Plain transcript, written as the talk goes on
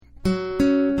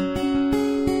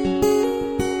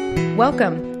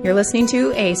Welcome. You're listening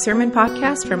to a sermon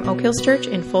podcast from Oak Hills Church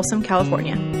in Folsom,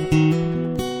 California.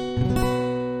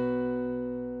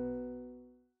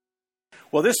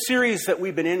 Well, this series that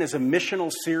we've been in is a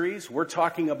missional series. We're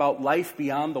talking about life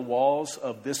beyond the walls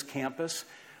of this campus.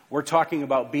 We're talking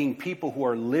about being people who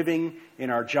are living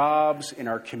in our jobs, in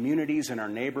our communities, in our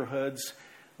neighborhoods,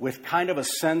 with kind of a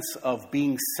sense of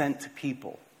being sent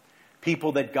people.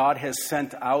 People that God has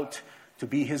sent out to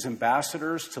be His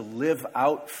ambassadors, to live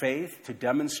out faith, to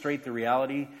demonstrate the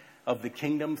reality of the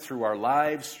kingdom through our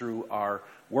lives, through our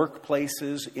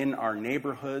workplaces, in our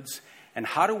neighborhoods. And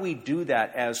how do we do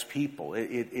that as people?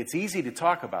 It's easy to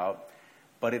talk about,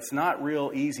 but it's not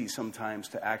real easy sometimes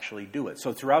to actually do it.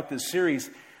 So throughout this series,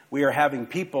 we are having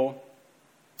people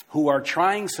who are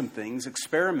trying some things,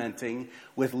 experimenting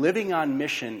with living on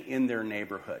mission in their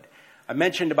neighborhood. I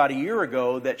mentioned about a year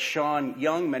ago that Sean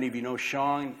Young, many of you know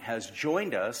Sean, has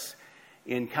joined us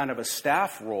in kind of a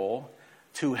staff role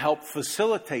to help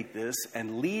facilitate this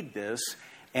and lead this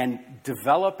and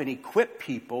develop and equip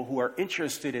people who are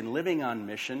interested in living on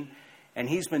mission. And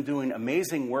he's been doing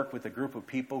amazing work with a group of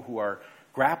people who are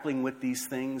grappling with these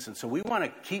things. And so we want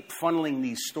to keep funneling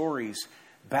these stories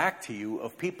back to you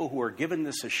of people who are giving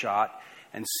this a shot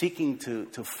and seeking to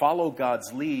follow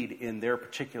God's lead in their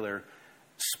particular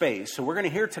space. So we're going to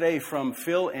hear today from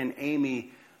Phil and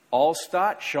Amy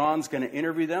Allstott. Sean's going to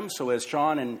interview them. So as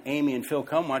Sean and Amy and Phil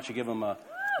come, why don't you give them a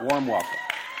warm welcome?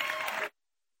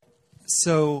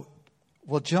 So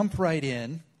we'll jump right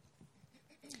in.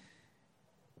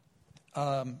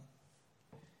 Amy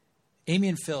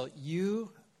and Phil,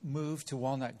 you moved to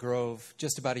Walnut Grove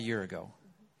just about a year ago.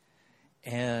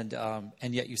 And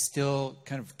yet you still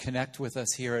kind of connect with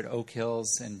us here at Oak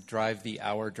Hills and drive the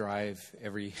hour drive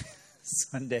every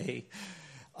Sunday.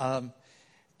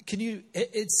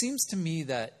 It seems to me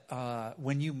that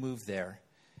when you moved there,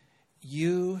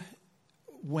 you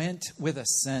went with a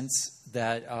sense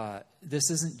that this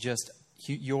isn't just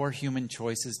your human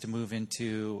choices to move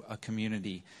into a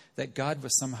community, that God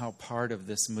was somehow part of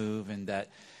this move and that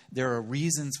there are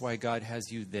reasons why God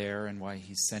has you there and why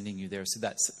He's sending you there. So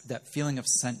that feeling of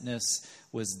sentness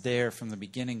was there from the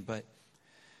beginning. But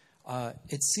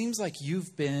it seems like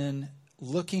you've been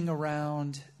looking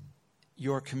around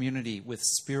your community with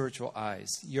spiritual eyes.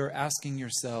 You're asking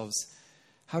yourselves,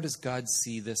 how does God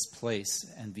see this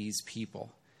place and these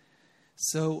people?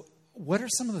 So what are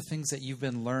some of the things that you've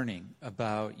been learning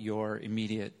about your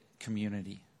immediate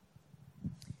community?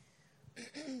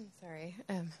 Sorry,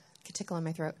 could tickle in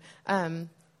my throat.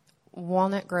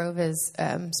 Walnut Grove is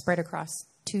spread across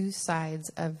two sides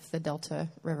of the Delta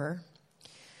River.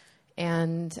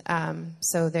 And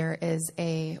so there is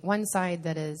one side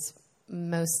that is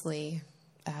mostly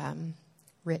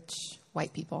rich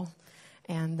white people.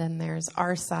 And then there's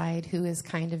our side, who is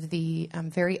kind of the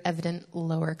very evident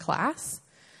lower class.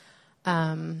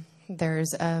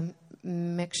 There's a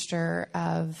mixture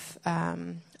of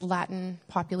Latin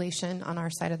population on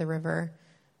our side of the river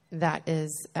that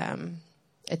is,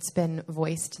 it's been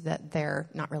voiced that they're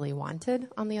not really wanted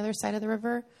on the other side of the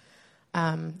river.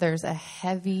 There's a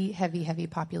heavy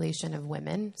population of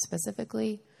women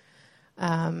specifically.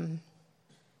 And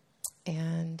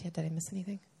did I miss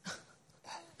anything?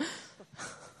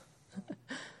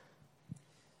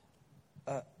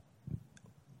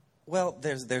 Well,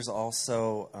 there's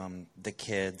also the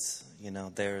kids. You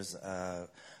know, there's a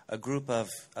group of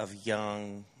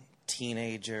young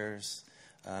teenagers,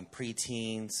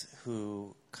 preteens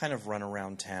who kind of run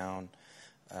around town.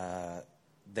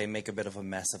 They make a bit of a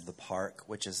mess of the park,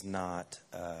 which is not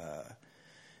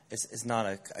it's not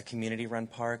a community-run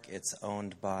park. It's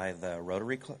owned by the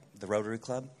Rotary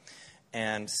Club,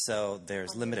 and so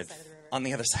there's limited on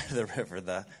the other side of the river,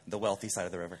 the wealthy side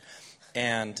of the river,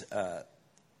 and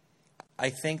I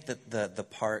think that the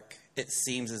park, it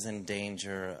seems, is in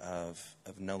danger of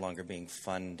no longer being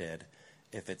funded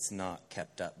if it's not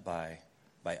kept up by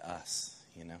us,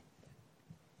 you know.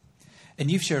 And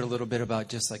you've shared a little bit about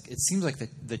just like, it seems like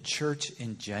the church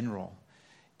in general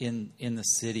in the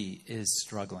city is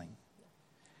struggling.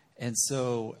 And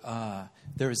so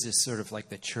there's this sort of like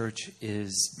the church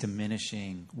is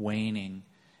diminishing, waning,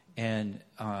 and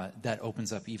that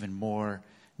opens up even more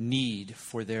need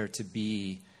for there to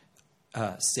be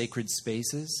sacred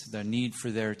spaces, the need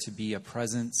for there to be a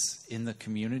presence in the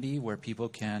community where people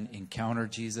can encounter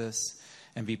Jesus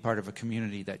and be part of a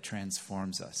community that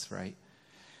transforms us, right?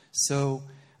 So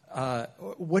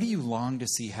what do you long to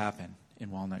see happen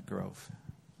in Walnut Grove?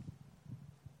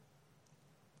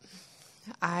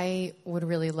 I would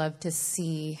really love to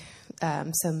see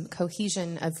some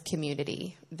cohesion of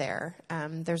community there.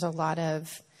 There's a lot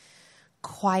of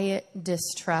quiet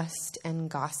distrust and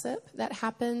gossip that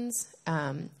happens,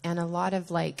 and a lot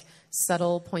of like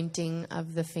subtle pointing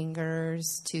of the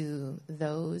fingers to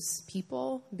those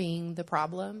people being the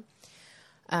problem.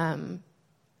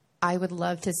 I would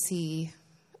love to see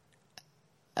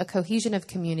a cohesion of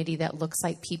community that looks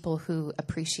like people who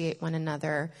appreciate one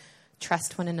another,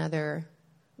 trust one another,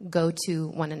 go to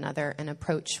one another, and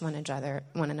approach one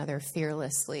another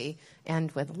fearlessly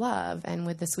and with love and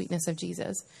with the sweetness of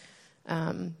Jesus.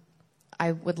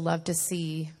 I would love to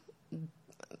see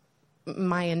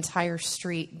my entire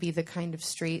street be the kind of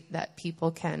street that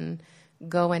people can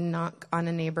go and knock on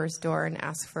a neighbor's door and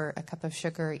ask for a cup of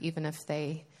sugar, even if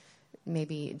they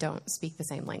maybe don't speak the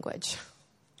same language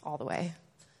all the way.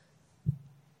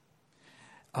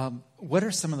 What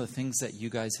are some of the things that you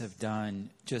guys have done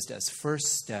just as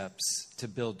first steps to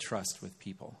build trust with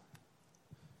people?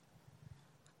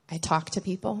 I talk to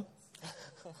people.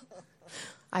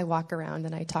 I walk around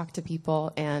and I talk to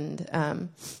people, and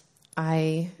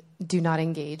I do not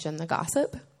engage in the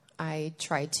gossip. I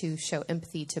try to show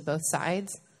empathy to both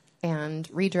sides and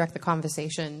redirect the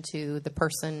conversation to the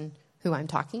person who I'm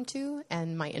talking to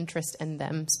and my interest in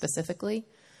them specifically.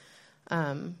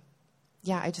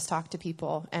 I just talk to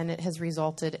people, and it has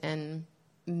resulted in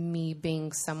me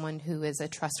being someone who is a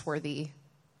trustworthy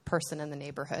person in the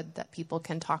neighborhood that people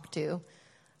can talk to.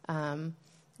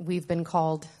 We've been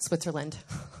called Switzerland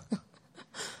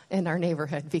in our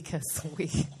neighborhood because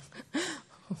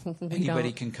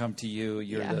anybody can come to you.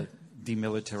 You're the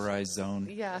demilitarized zone.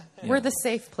 Yeah, we're the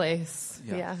safe place.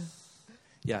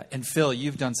 Yeah, and Phil,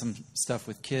 you've done some stuff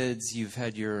with kids. You've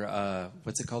had your,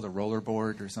 what's it called, a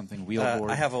rollerboard or something,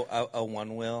 wheelboard? I have a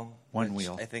one wheel. One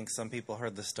wheel. I think some people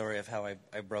heard the story of how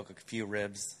I broke a few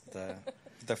ribs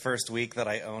the first week that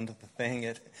I owned the thing.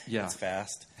 It's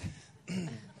fast.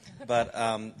 But,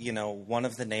 one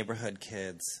of the neighborhood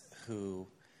kids who,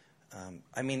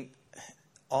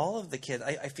 all of the kids,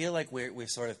 I feel like we're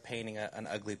sort of painting an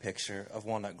ugly picture of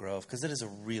Walnut Grove because it is a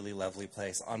really lovely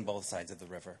place on both sides of the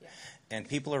river. Yeah. And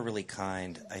people are really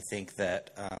kind. I think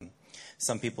that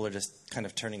some people are just kind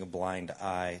of turning a blind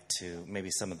eye to maybe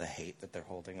some of the hate that they're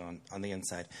holding on the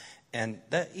inside. And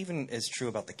that even is true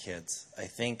about the kids. I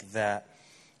think that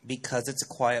because it's a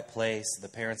quiet place, the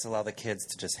parents allow the kids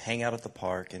to just hang out at the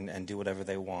park and do whatever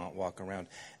they want, walk around.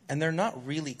 And they're not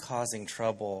really causing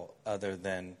trouble other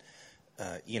than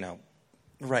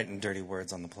writing dirty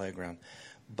words on the playground.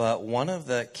 But one of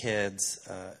the kids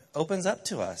opens up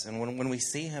to us. And when we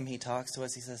see him, he talks to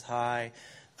us. He says hi.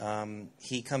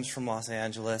 He comes from Los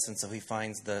Angeles, and so he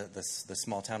finds the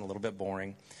small town a little bit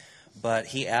boring. But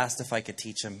he asked if I could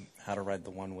teach him how to ride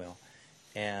the one wheel.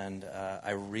 And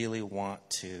I really want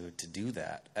to do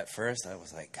that. At first, I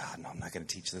was like, God, no, I'm not going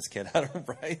to teach this kid how to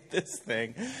ride this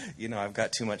thing. I've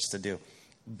got too much to do.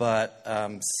 But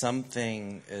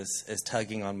something is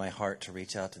tugging on my heart to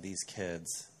reach out to these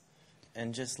kids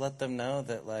and just let them know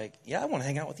that, I want to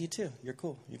hang out with you too. You're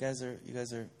cool. You guys are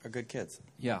good kids.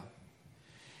 Yeah.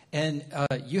 And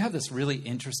you have this really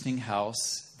interesting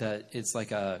house that it's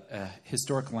like a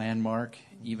historic landmark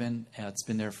even. It's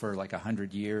been there for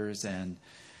 100 years, and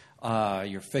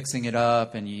you're fixing it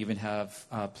up, and you even have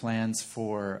plans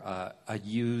for a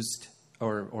used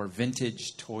or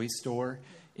vintage toy store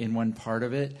in one part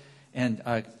of it. And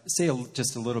say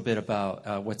just a little bit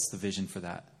about what's the vision for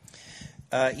that.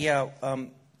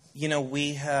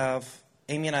 We have,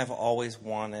 Amy and I have always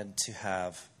wanted to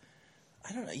have,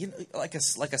 like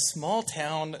a small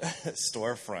town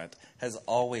storefront has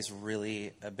always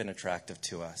really been attractive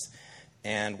to us.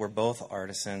 And we're both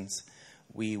artisans.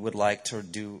 We would like to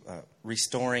do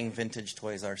restoring vintage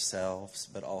toys ourselves,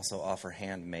 but also offer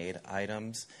handmade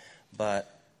items. But,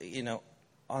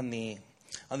 on the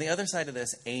other side of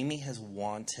this, Amy has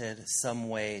wanted some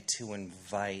way to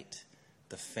invite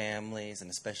the families and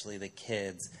especially the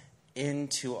kids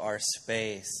into our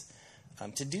space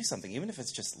to do something, even if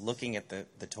it's just looking at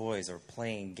the toys or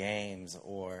playing games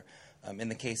or, in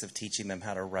the case of teaching them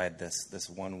how to ride this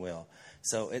one wheel.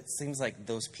 So it seems like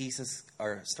those pieces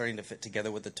are starting to fit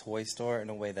together with the toy store in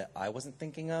a way that I wasn't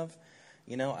thinking of.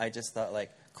 I just thought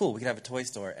cool, we could have a toy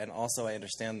store. And also I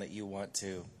understand that you want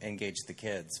to engage the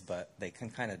kids, but they can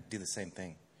kind of do the same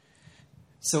thing.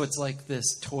 So it's like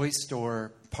this toy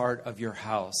store part of your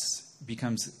house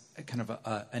becomes kind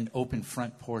of an open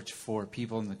front porch for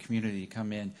people in the community to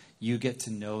come in. You get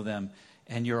to know them,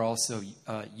 and you're also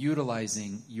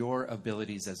utilizing your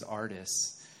abilities as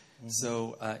artists. Mm-hmm.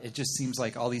 So it just seems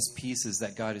like all these pieces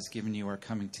that God has given you are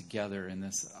coming together in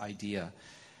this idea.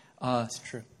 That's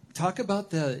true. Talk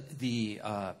about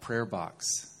the prayer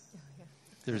box.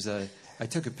 There's a I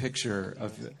took a picture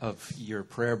of your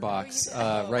prayer box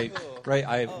right.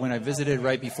 When I visited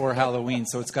right before Halloween.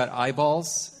 So it's got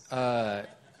eyeballs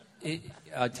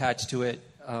attached to it.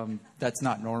 That's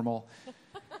not normal.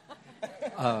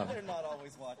 They're not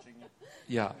always watching you.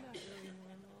 Yeah.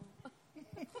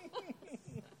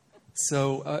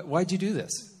 So why'd you do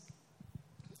this?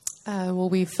 Well,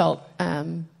 we felt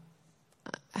a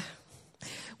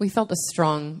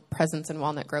strong presence in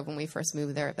Walnut Grove when we first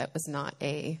moved there. That was not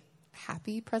a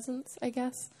happy presence, I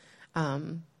guess.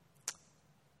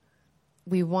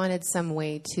 We wanted some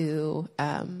way to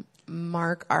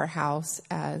mark our house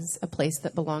as a place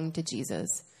that belonged to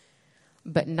Jesus,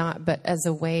 but as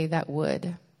a way that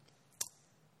would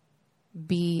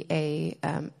be a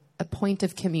point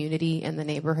of community in the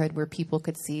neighborhood where people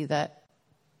could see that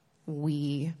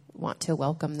we want to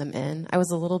welcome them in. I was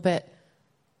a little bit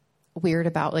weird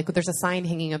about, like, there's a sign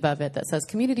hanging above it that says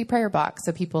community prayer box,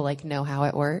 so people like know how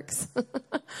it works.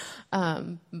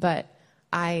 But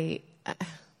a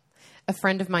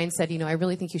friend of mine said, I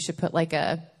really think you should put like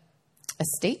a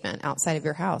statement outside of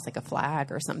your house, like a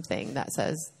flag or something that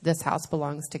says this house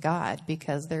belongs to God,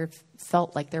 because there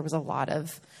felt like there was a lot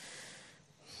of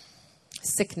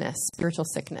sickness, spiritual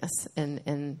sickness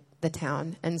in the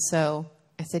town. And so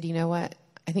I said, you know what?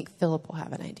 I think Philip will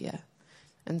have an idea.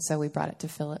 And so we brought it to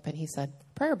Philip, and he said,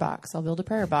 prayer box, I'll build a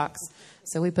prayer box.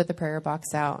 So we put the prayer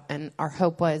box out, and our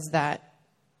hope was that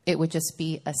it would just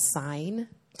be a sign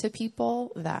to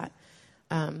people that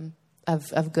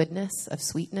of goodness, of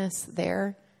sweetness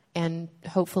there, and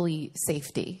hopefully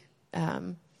safety.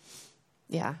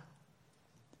 Yeah.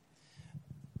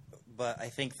 But I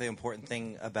think the important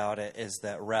thing about it is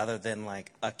that rather than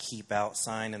like a keep out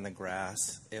sign in the grass,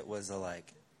 it was a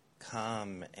like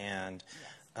come. And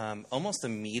almost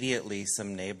immediately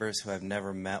some neighbors who I've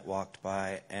never met walked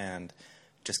by and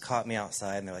just caught me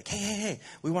outside, and they're like, hey,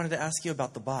 we wanted to ask you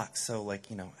about the box. So like,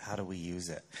 how do we use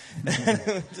it?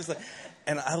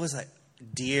 And I was like,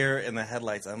 deer in the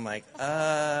headlights. I'm like,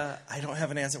 I don't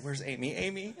have an answer. Where's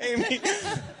Amy?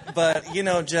 But,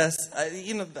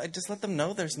 I just let them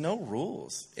know there's no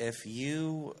rules. If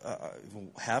you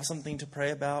have something to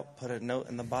pray about, put a note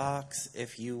in the box.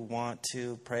 If you want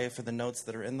to pray for the notes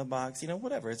that are in the box,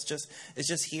 whatever. It's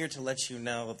just here to let you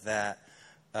know that,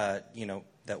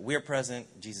 that we're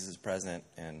present, Jesus is present,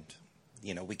 and,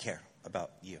 we care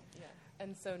about you. Yeah.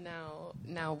 And so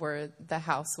now we're the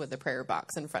house with the prayer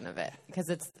box in front of it, because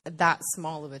it's that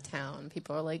small of a town.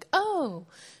 People are like, oh,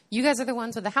 you guys are the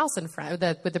ones with the house in front,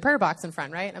 with the prayer box in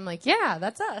front, right? I'm like, yeah,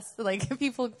 that's us. Like,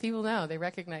 people know. They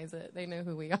recognize it. They know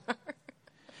who we are.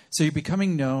 So you're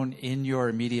becoming known in your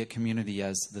immediate community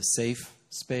as the safe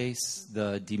space,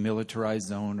 the demilitarized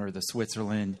zone, or the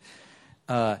Switzerland,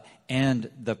 and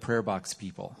the prayer box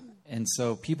people. And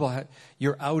so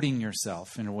you're outing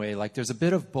yourself in a way. Like, there's a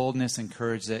bit of boldness and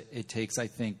courage that it takes, I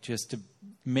think, just to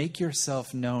make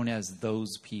yourself known as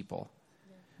those people.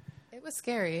 It was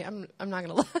scary. I'm not going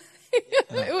to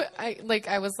lie.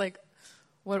 I was like,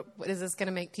 what is this going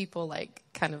to make people like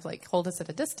kind of like hold us at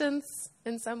a distance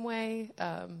in some way?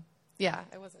 I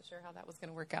wasn't sure how that was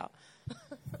going to work out.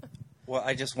 Well,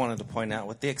 I just wanted to point out,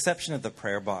 with the exception of the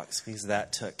prayer box, because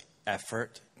that took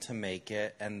effort to make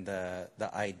it, and the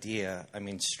idea,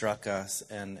 struck us,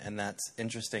 and that's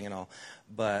interesting and all.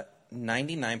 But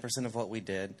 99% of what we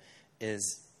did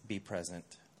is be present.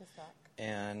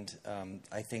 And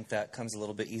I think that comes a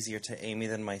little bit easier to Amy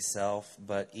than myself.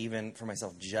 But even for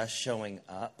myself, just showing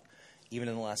up, even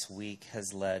in the last week,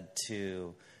 has led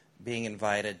to being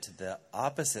invited to the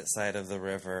opposite side of the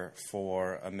river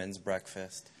for a men's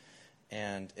breakfast.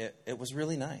 And it was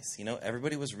really nice.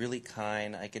 Everybody was really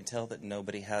kind. I could tell that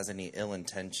nobody has any ill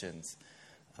intentions.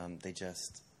 They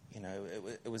just,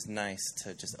 it was nice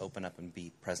to just open up and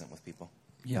be present with people.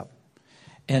 Yep.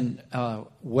 And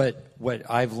what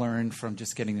I've learned from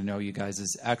just getting to know you guys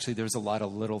is actually there's a lot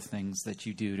of little things that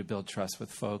you do to build trust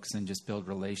with folks and just build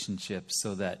relationships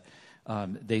so that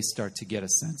they start to get a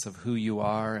sense of who you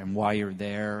are and why you're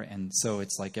there. And so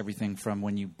it's like everything from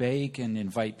when you bake and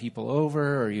invite people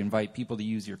over, or you invite people to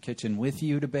use your kitchen with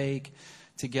you to bake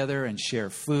together and share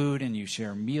food, and you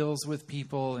share meals with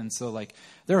people. And so like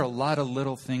there are a lot of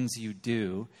little things you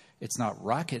do. It's not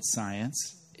rocket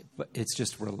science, but it's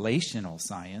just relational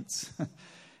science.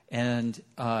 And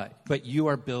but you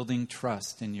are building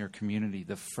trust in your community,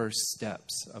 the first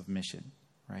steps of mission,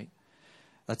 right?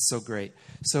 That's so great.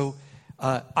 So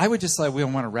I would just we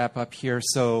want to wrap up here.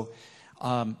 So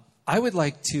I would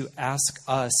like to ask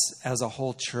us as a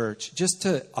whole church just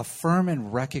to affirm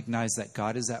and recognize that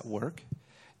God is at work.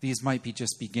 These might be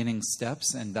just beginning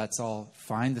steps, and that's all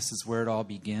fine. This is where it all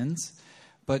begins.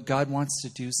 But God wants to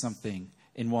do something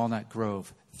in Walnut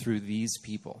Grove through these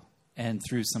people and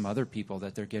through some other people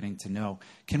that they're getting to know.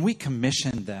 Can we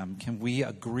commission them? Can we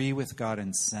agree with God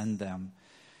and send them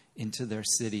into their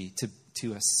city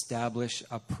to establish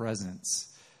a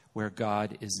presence where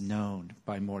God is known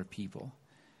by more people?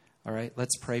 All right,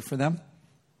 let's pray for them.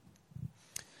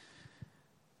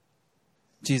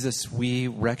 Jesus, we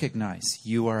recognize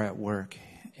you are at work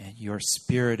and your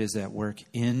Spirit is at work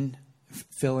in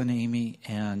Phil and Amy,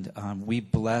 and we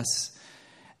bless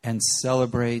and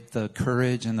celebrate the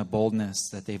courage and the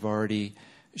boldness that they've already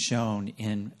shown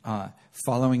in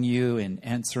following you and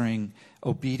answering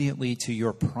obediently to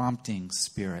your prompting,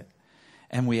 Spirit.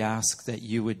 And we ask that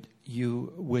you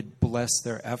would bless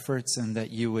their efforts and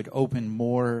that you would open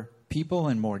more people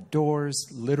and more doors,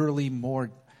 literally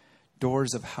more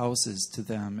doors of houses to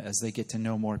them as they get to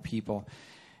know more people.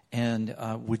 And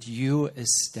would you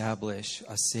establish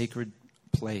a sacred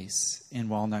place in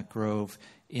Walnut Grove,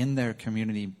 in their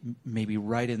community, maybe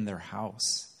right in their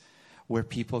house, where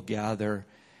people gather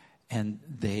and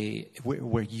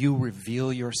where you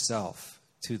reveal yourself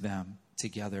to them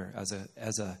together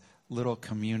as a little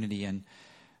community. And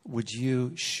would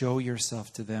you show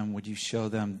yourself to them? Would you show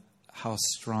them how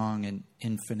strong and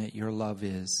infinite your love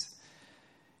is?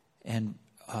 And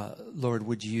Lord,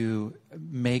 would you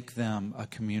make them a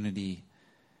community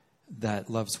that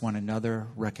loves one another,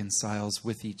 reconciles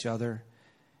with each other,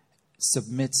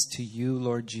 submits to you,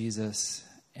 Lord Jesus,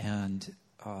 and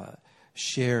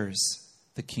shares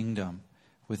the kingdom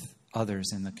with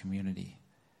others in the community.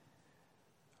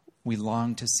 We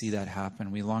long to see that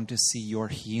happen. We long to see your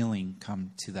healing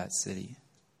come to that city.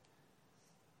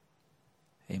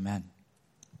 Amen.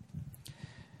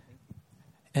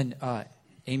 And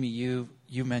Amy, you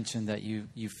mentioned that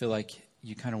you feel like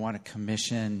you kind of want to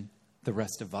commission the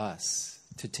rest of us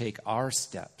to take our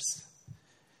steps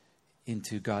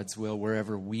into God's will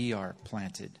wherever we are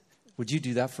planted. Would you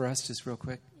do that for us just real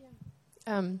quick?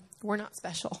 Yeah. We're not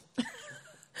special.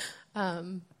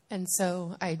 And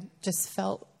so I just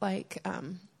felt like,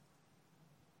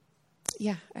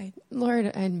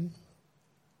 Lord,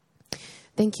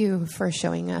 thank you for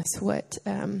showing us what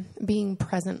being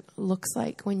present looks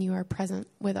like when you are present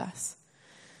with us.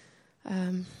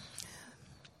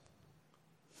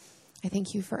 I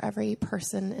thank you for every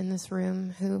person in this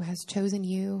room who has chosen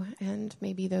you and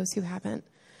maybe those who haven't.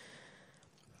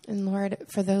 And Lord,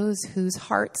 for those whose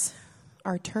hearts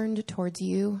are turned towards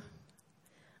you,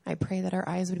 I pray that our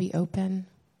eyes would be open,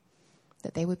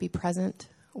 that they would be present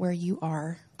where you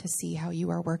are to see how you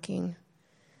are working,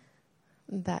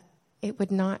 that it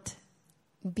would not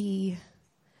be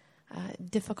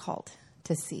difficult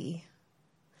to see,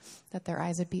 that their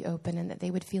eyes would be open and that they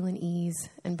would feel an ease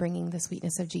in bringing the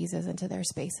sweetness of Jesus into their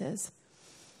spaces,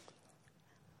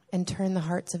 and turn the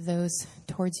hearts of those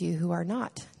towards you who are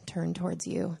not turned towards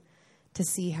you to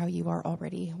see how you are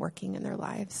already working in their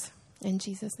lives. In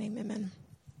Jesus' name, amen.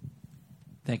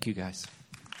 Thank you, guys.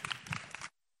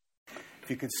 If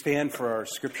you could stand for our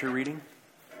scripture reading.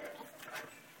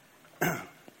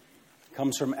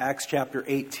 Comes from Acts chapter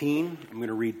 18. I'm going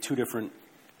to read two different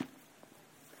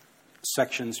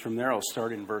sections from there. I'll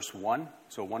start in verse 1,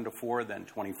 so 1 to 4, then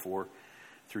 24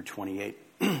 through 28.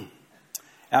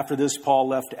 After this, Paul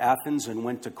left Athens and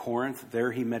went to Corinth.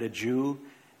 There he met a Jew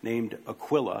named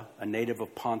Aquila, a native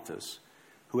of Pontus,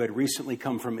 who had recently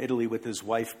come from Italy with his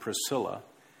wife Priscilla,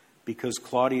 because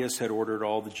Claudius had ordered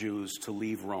all the Jews to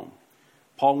leave Rome.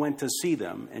 Paul went to see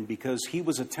them, and because he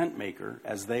was a tent maker,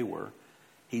 as they were,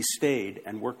 he stayed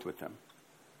and worked with them.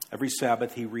 Every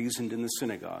Sabbath he reasoned in the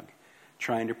synagogue,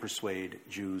 trying to persuade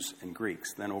Jews and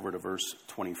Greeks. Then over to verse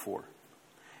 24.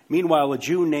 Meanwhile, a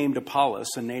Jew named Apollos,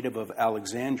 a native of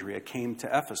Alexandria, came to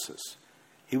Ephesus.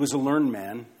 He was a learned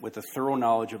man with a thorough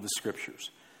knowledge of the Scriptures.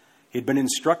 He had been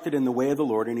instructed in the way of the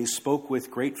Lord, and he spoke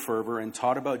with great fervor and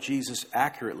taught about Jesus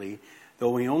accurately,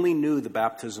 though he only knew the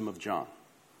baptism of John.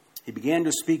 He began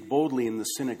to speak boldly in the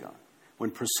synagogue.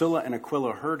 When Priscilla and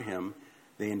Aquila heard him,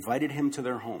 they invited him to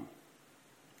their home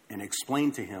and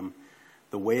explained to him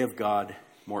the way of God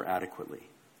more adequately.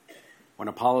 When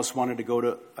Apollos wanted to go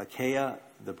to Achaia,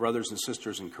 the brothers and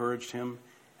sisters encouraged him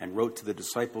and wrote to the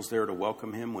disciples there to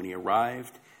welcome him. When he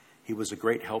arrived, he was a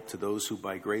great help to those who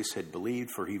by grace had believed,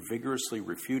 for he vigorously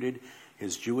refuted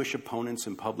his Jewish opponents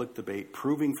in public debate,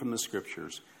 proving from the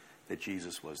Scriptures that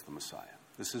Jesus was the Messiah.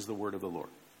 This is the word of the Lord.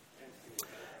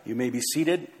 You may be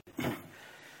seated.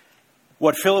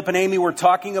 What Philip and Amy were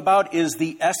talking about is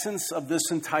the essence of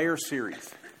this entire series.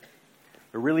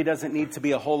 There really doesn't need to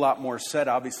be a whole lot more said.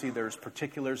 Obviously, there's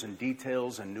particulars and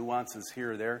details and nuances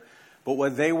here or there. But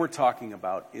what they were talking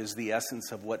about is the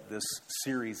essence of what this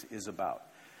series is about.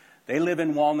 They live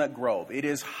in Walnut Grove. It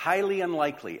is highly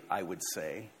unlikely, I would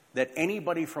say, that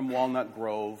anybody from Walnut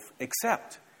Grove,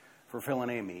 except for Phil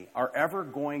and Amy, are ever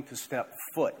going to step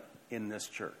foot in this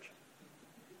church.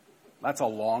 That's a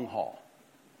long haul.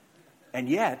 And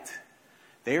yet,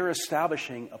 they are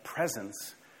establishing a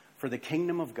presence for the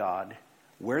kingdom of God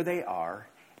where they are,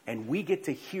 and we get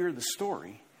to hear the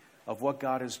story of what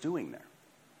God is doing there.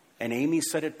 And Amy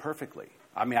said it perfectly.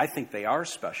 I mean, I think they are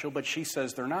special, but she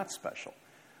says they're not special.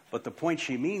 But the point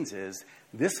she means is,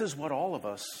 this is what all of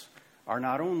us are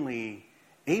not only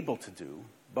able to do,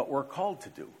 but we're called to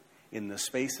do in the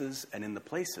spaces and in the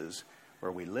places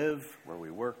where we live, where we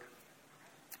work,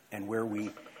 and where we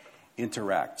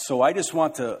interact. So I just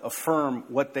want to affirm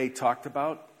what they talked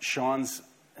about. Sean's,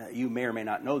 you may or may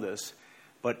not know this,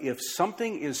 but if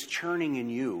something is churning in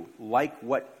you, like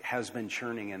what has been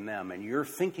churning in them, and you're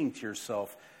thinking to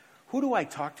yourself, who do I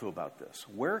talk to about this?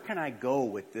 Where can I go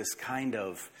with this kind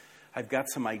of, I've got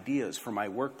some ideas for my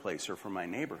workplace or for my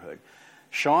neighborhood?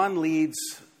 Sean leads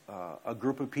a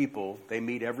group of people. They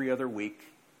meet every other week.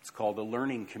 It's called a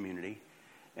learning community,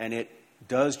 and it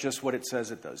does just what it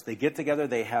says it does. They get together,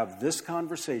 they have this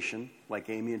conversation, like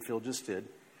Amy and Phil just did,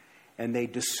 and they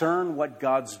discern what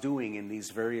God's doing in these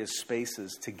various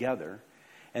spaces together,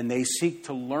 and they seek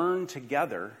to learn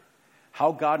together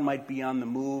how God might be on the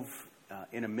move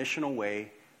in a missional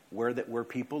way where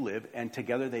people live, and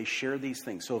together they share these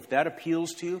things. So if that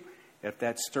appeals to you, if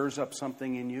that stirs up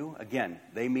something in you, again,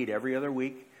 they meet every other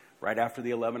week, right after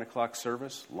the 11 o'clock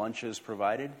service. Lunch is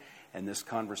provided, and this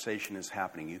conversation is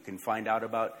happening. You can find out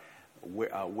about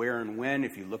where and when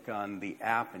if you look on the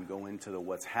app and go into the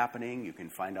what's happening. You can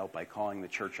find out by calling the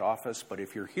church office. But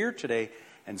if you're here today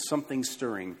and something's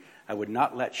stirring, I would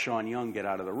not let Sean Young get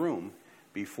out of the room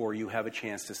before you have a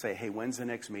chance to say, hey, when's the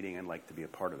next meeting? I'd like to be a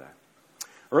part of that.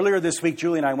 Earlier this week,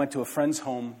 Julie and I went to a friend's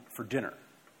home for dinner,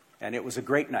 and it was a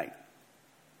great night.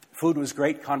 Food was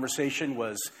great. Conversation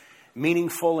was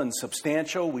meaningful and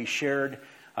substantial. We shared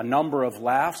a number of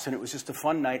laughs, and it was just a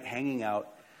fun night hanging out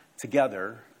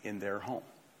together in their home.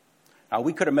 Now,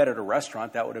 we could have met at a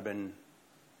restaurant. That would have been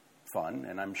fun,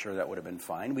 and I'm sure that would have been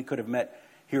fine. We could have met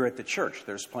here at the church.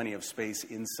 There's plenty of space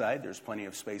inside. There's plenty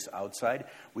of space outside.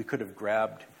 We could have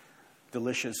grabbed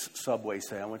delicious Subway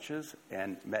sandwiches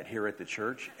and met here at the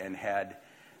church and had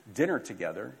dinner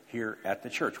together here at the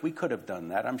church. We could have done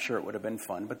that. I'm sure it would have been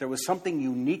fun. But there was something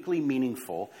uniquely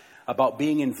meaningful about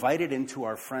being invited into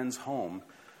our friend's home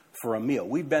for a meal.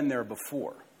 We've been there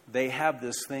before. They have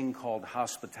this thing called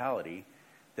hospitality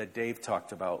that Dave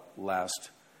talked about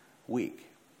last week.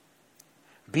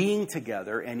 Being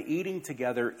together and eating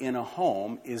together in a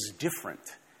home is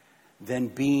different than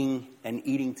being and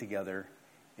eating together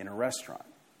in a restaurant.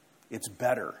 It's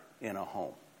better in a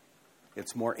home.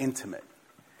 It's more intimate.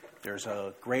 There's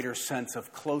a greater sense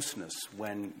of closeness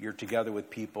when you're together with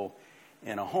people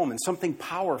in a home. And something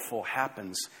powerful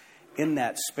happens in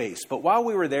that space. But while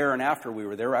we were there and after we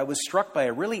were there, I was struck by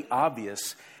a really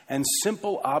obvious and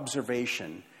simple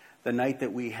observation the night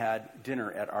that we had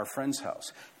dinner at our friend's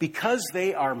house. Because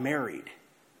they are married,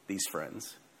 these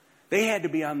friends, they had to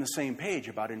be on the same page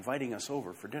about inviting us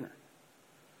over for dinner.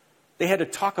 They had to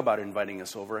talk about inviting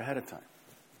us over ahead of time.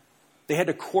 They had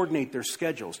to coordinate their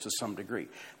schedules to some degree.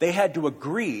 They had to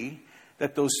agree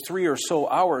that those 3 or so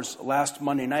hours last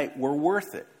Monday night were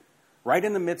worth it. Right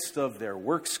in the midst of their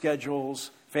work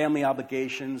schedules, family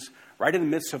obligations, right in the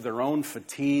midst of their own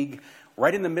fatigue,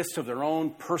 right in the midst of their own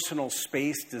personal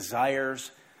space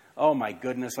desires. Oh my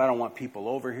goodness, I don't want people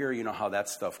over here. You know how that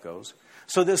stuff goes.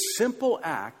 So this simple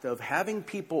act of having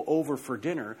people over for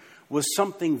dinner was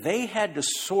something they had to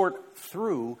sort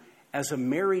through as a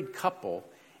married couple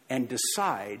and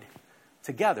decide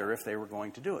together if they were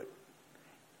going to do it.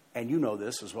 And you know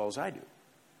this as well as I do.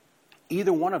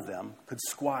 Either one of them could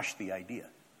squash the idea,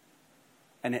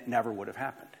 and it never would have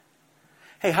happened.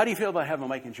 Hey, how do you feel about having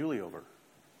Mike and Julie over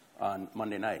on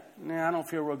Monday night? Nah, I don't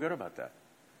feel real good about that.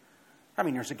 I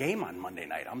mean, there's a game on Monday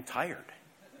night. I'm tired.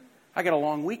 I got a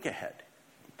long week ahead.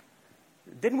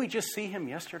 Didn't we just see him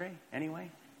yesterday anyway?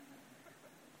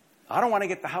 I don't want to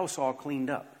get the house all cleaned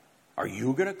up. Are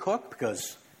you going to cook?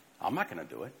 Because I'm not going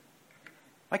to do it.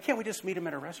 Why can't we just meet him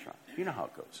at a restaurant? You know how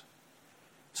it goes.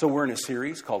 So we're in a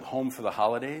series called Home for the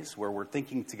Holidays, where we're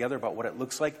thinking together about what it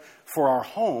looks like for our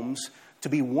homes to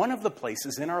be one of the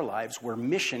places in our lives where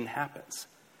mission happens.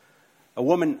 A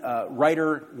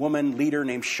writer, leader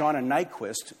named Shauna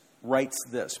Nyquist writes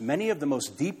this: many of the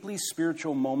most deeply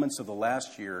spiritual moments of the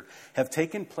last year have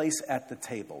taken place at the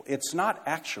table. It's not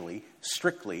actually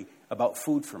strictly about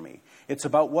food for me. It's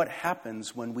about what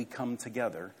happens when we come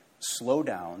together, slow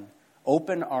down,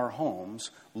 open our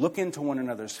homes, look into one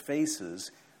another's faces,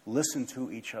 listen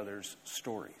to each other's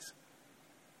stories.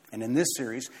 And in this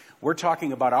series, we're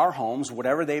talking about our homes,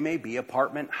 whatever they may be,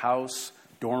 apartment, house,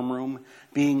 dorm room,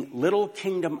 being little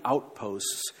kingdom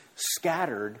outposts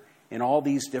scattered in all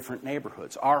these different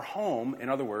neighborhoods. Our home, in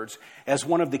other words, as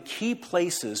one of the key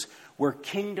places where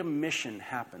kingdom mission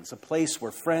happens, a place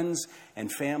where friends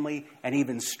and family and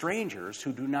even strangers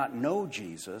who do not know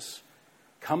Jesus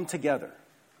come together,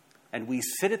 and we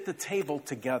sit at the table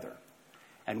together,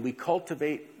 and we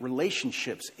cultivate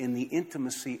relationships in the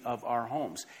intimacy of our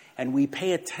homes, and we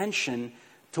pay attention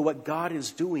to what God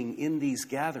is doing in these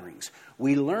gatherings.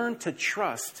 We learn to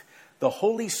trust the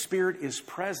Holy Spirit is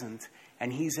present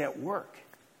and He's at work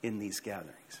in these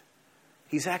gatherings.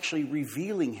 He's actually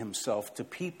revealing Himself to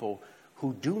people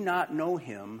who do not know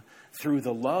Him through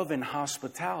the love and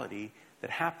hospitality that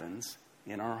happens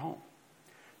in our home.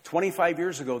 25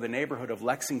 years ago, the neighborhood of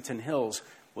Lexington Hills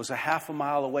was a half a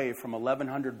mile away from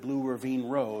 1100 Blue Ravine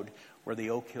Road, where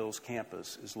the Oak Hills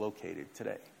campus is located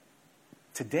today.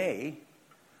 Today,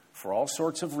 for all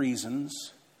sorts of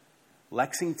reasons,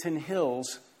 Lexington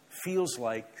Hills feels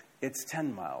like it's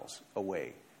 10 miles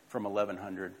away from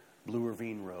 1100 Blue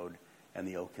Ravine Road and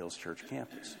the Oak Hills Church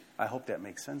campus. I hope that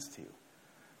makes sense to you.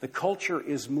 The culture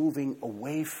is moving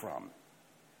away from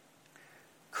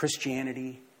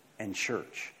Christianity and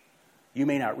church. You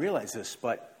may not realize this,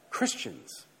 but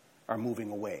Christians are moving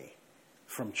away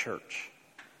from church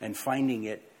and finding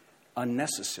it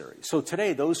unnecessary. So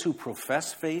today, those who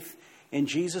profess faith in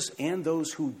Jesus and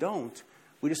those who don't,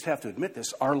 we just have to admit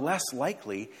this, are less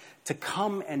likely to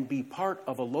come and be part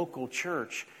of a local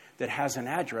church that has an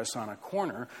address on a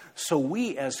corner. So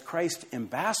we, as Christ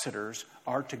ambassadors,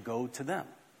 are to go to them.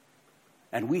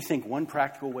 And we think one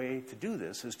practical way to do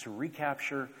this is to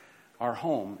recapture our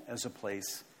home as a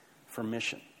place for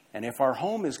mission. And if our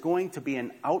home is going to be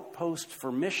an outpost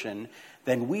for mission,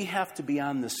 then we have to be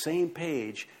on the same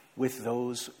page with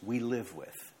those we live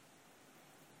with.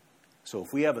 So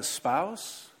if we have a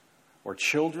spouse or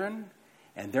children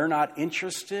and they're not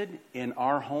interested in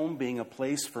our home being a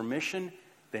place for mission,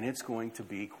 then it's going to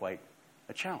be quite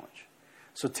a challenge.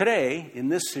 So today, in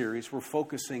this series, we're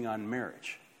focusing on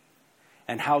marriage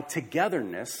and how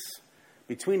togetherness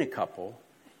between a couple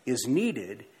is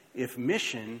needed if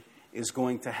mission is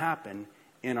going to happen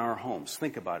in our homes.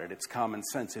 Think about it. It's common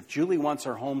sense. If Julie wants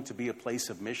our home to be a place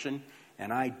of mission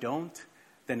and I don't,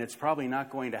 then it's probably not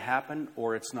going to happen,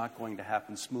 or it's not going to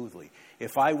happen smoothly.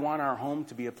 If I want our home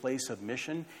to be a place of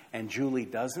mission and Julie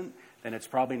doesn't, then it's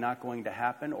probably not going to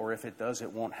happen, or if it does,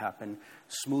 it won't happen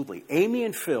smoothly. Amy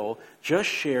and Phil just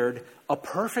shared a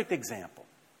perfect example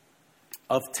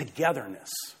of togetherness,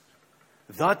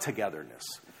 the togetherness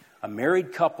a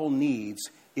married couple needs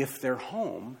if their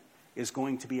home is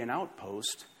going to be an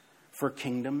outpost for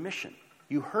kingdom mission.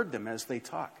 You heard them as they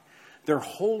talk. They're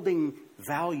holding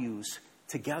values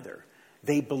together.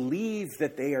 They believe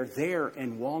that they are there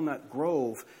in Walnut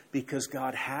Grove because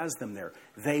God has them there.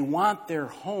 They want their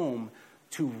home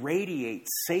to radiate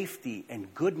safety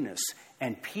and goodness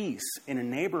and peace in a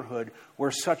neighborhood where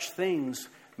such things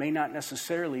may not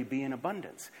necessarily be in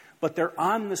abundance. But they're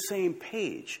on the same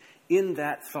page in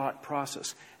that thought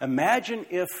process. Imagine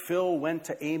if Phil went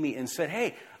to Amy and said,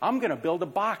 hey, I'm going to build a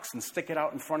box and stick it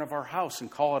out in front of our house and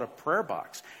call it a prayer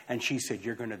box. And she said,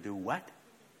 you're going to do what?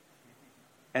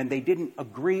 And they didn't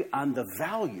agree on the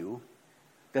value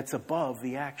that's above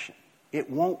the action. It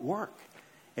won't work.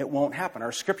 It won't happen.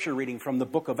 Our scripture reading from the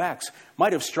book of Acts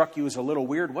might have struck you as a little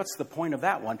weird. What's the point of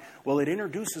that one? Well, it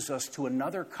introduces us to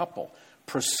another couple,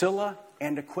 Priscilla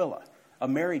and Aquila, a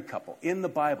married couple in the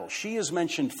Bible. She is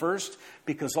mentioned first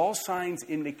because all signs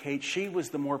indicate she was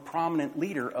the more prominent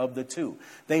leader of the two.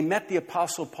 They met the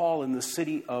Apostle Paul in the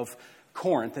city of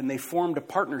Corinth, and they formed a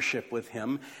partnership with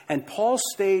him. And Paul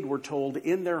stayed, we're told,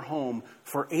 in their home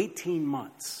for 18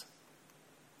 months.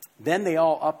 Then they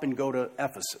all up and go to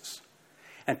Ephesus.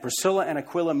 And Priscilla and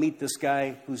Aquila meet this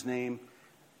guy whose name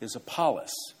is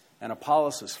Apollos. And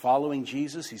Apollos is following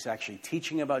Jesus. He's actually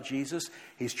teaching about Jesus.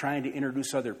 He's trying to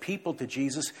introduce other people to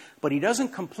Jesus. But he doesn't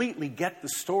completely get the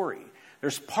story.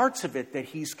 There's parts of it that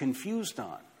he's confused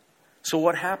on. So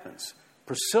what happens?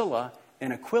 Priscilla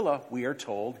and Aquila, we are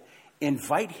told,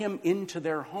 invite him into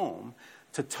their home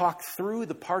to talk through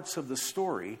the parts of the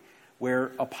story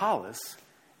where Apollos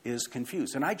is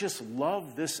confused. And I just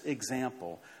love this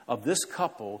example of this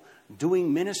couple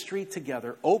doing ministry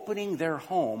together, opening their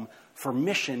home for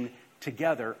mission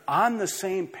together on the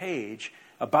same page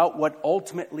about what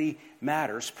ultimately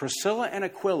matters. Priscilla and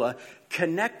Aquila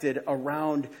connected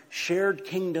around shared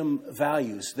kingdom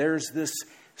values. There's this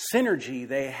synergy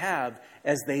they have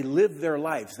as they live their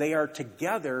lives. They are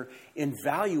together in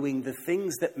valuing the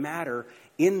things that matter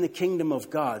in the kingdom of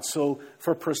God. So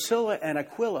for Priscilla and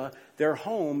Aquila, their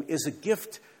home is a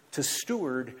gift to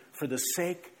steward for the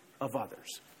sake of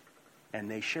others. And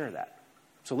they share that.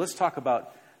 So let's talk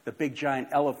about the big giant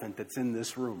elephant that's in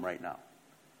this room right now.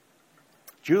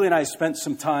 Julie and I spent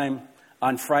some time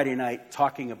on Friday night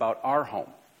talking about our home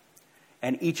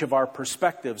and each of our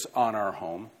perspectives on our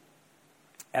home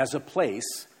as a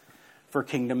place for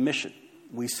kingdom mission.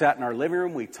 We sat in our living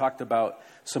room. We talked about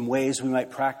some ways we might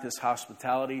practice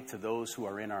hospitality to those who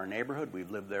are in our neighborhood.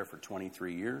 We've lived there for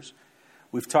 23 years.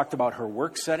 We've talked about her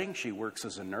work setting. She works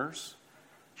as a nurse.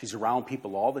 She's around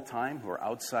people all the time who are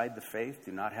outside the faith,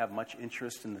 do not have much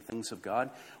interest in the things of God.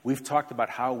 We've talked about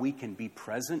how we can be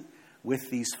present with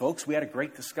these folks. We had a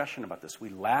great discussion about this. We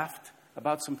laughed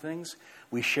about some things.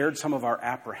 We shared some of our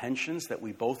apprehensions that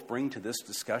we both bring to this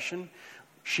discussion.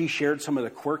 She shared some of the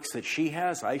quirks that she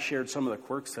has. I shared some of the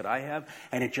quirks that I have.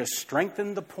 And it just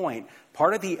strengthened the point.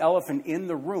 Part of the elephant in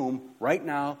the room right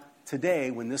now, today,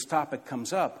 when this topic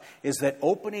comes up, is that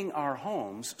opening our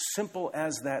homes, simple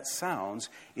as that sounds,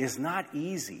 is not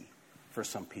easy for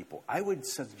some people. I would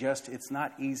suggest it's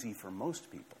not easy for most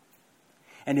people.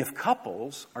 And if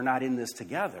couples are not in this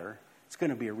together, it's going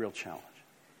to be a real challenge.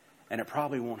 And it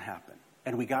probably won't happen.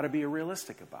 And we got to be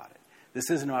realistic about it.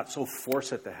 This is not so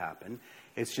force it to happen.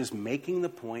 It's just making the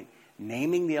point,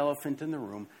 naming the elephant in the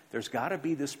room. There's got to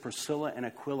be this Priscilla and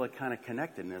Aquila kind of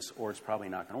connectedness, or it's probably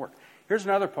not going to work. Here's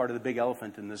another part of the big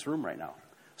elephant in this room right now.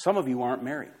 Some of you aren't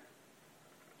married.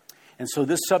 And so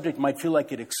this subject might feel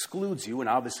like it excludes you, and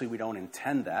obviously we don't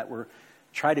intend that. We're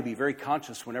trying to be very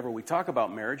conscious whenever we talk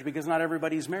about marriage, because not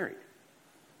everybody's married.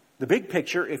 The big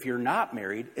picture, if you're not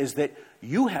married, is that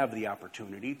you have the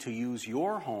opportunity to use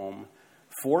your home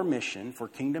for mission, for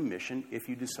kingdom mission, if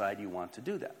you decide you want to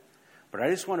do that. But I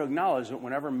just want to acknowledge that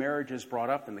whenever marriage is brought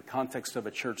up in the context of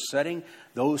a church setting,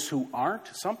 those who aren't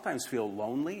sometimes feel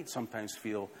lonely, sometimes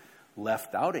feel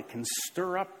left out. It can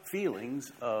stir up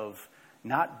feelings of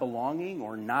not belonging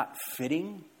or not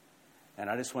fitting. And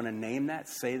I just want to name that,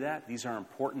 say that. These are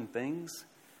important things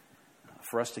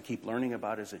for us to keep learning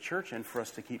about as a church and for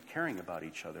us to keep caring about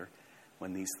each other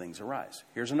when these things arise.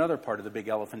 Here's another part of the big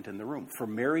elephant in the room. For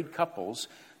married couples,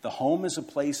 the home as a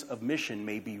place of mission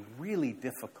may be really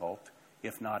difficult,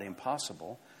 if not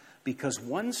impossible, because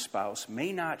one spouse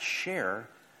may not share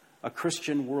a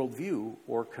Christian worldview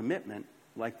or commitment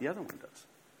like the other one does.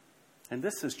 And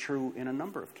this is true in a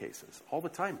number of cases. All the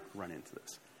time we run into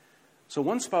this. So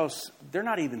one spouse, they're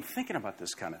not even thinking about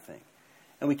this kind of thing.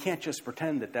 And we can't just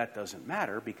pretend that that doesn't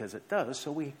matter, because it does.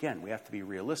 So we have to be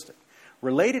realistic.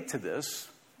 Related to this,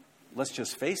 let's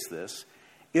just face this,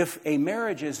 if a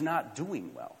marriage is not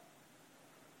doing well,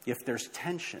 if there's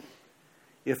tension,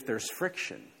 if there's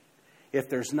friction, if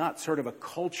there's not sort of a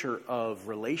culture of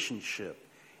relationship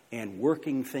and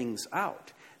working things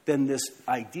out, then this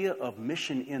idea of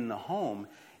mission in the home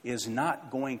is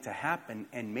not going to happen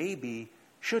and maybe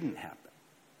shouldn't happen.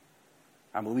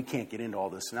 I mean, we can't get into all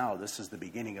this now. This is the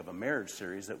beginning of a marriage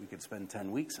series that we could spend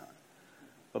 10 weeks on.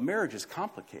 But marriage is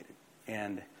complicated.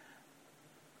 And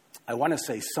I want to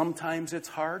say sometimes it's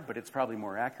hard, but it's probably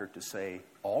more accurate to say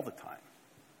all the time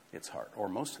it's hard, or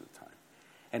most of the time.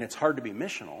 And it's hard to be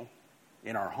missional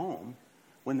in our home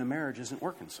when the marriage isn't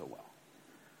working so well.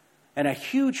 And a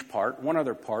huge part, one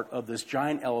other part of this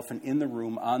giant elephant in the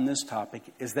room on this topic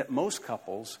is that most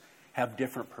couples have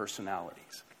different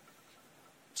personalities.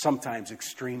 Sometimes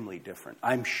extremely different.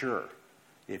 I'm sure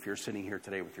if you're sitting here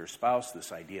today with your spouse,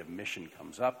 this idea of mission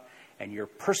comes up, and your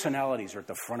personalities are at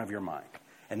the front of your mind.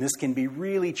 And this can be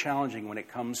really challenging when it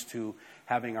comes to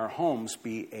having our homes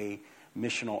be a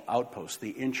missional outpost.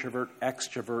 The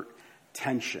introvert-extrovert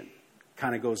tension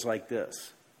kind of goes like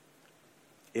this.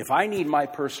 If I need my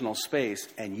personal space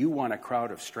and you want a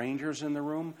crowd of strangers in the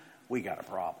room, we got a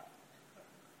problem.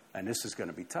 And this is going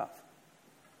to be tough.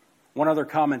 One other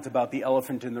comment about the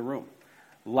elephant in the room.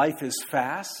 Life is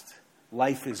fast.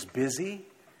 Life is busy.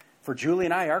 For Julie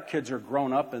and I, our kids are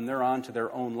grown up and they're on to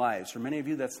their own lives. For many of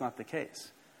you, that's not the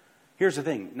case. Here's the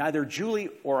thing. Neither Julie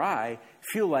or I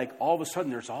feel like all of a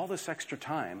sudden there's all this extra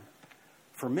time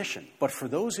for mission. But for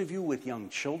those of you with young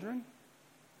children,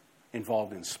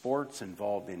 involved in sports,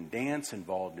 involved in dance,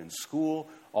 involved in school,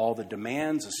 all the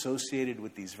demands associated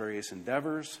with these various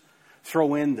endeavors,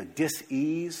 throw in the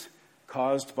dis-ease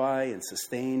caused by and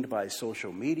sustained by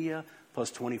social media,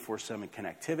 plus 24/7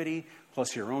 connectivity,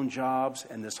 plus your own jobs,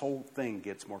 and this whole thing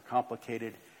gets more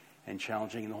complicated and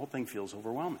challenging, and the whole thing feels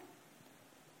overwhelming.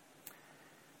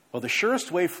 Well, the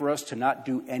surest way for us to not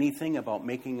do anything about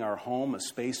making our home a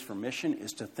space for mission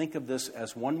is to think of this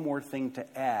as one more thing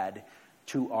to add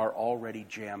to our already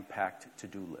jam-packed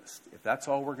to-do list. If that's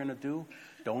all we're going to do,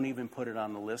 don't even put it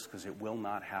on the list, because it will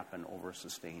not happen over a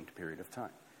sustained period of time.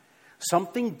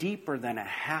 Something deeper than a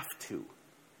have to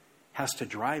has to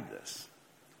drive this,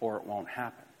 or it won't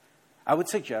happen. I would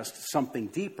suggest something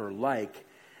deeper, like,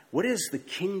 what is the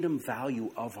kingdom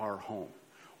value of our home?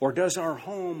 Or does our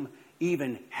home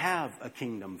even have a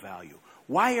kingdom value?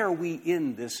 Why are we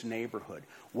in this neighborhood?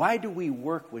 Why do we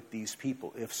work with these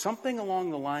people? If something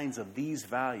along the lines of these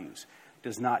values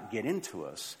does not get into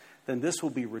us, then this will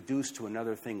be reduced to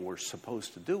another thing we're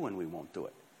supposed to do, and we won't do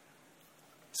it.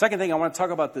 Second thing, I want to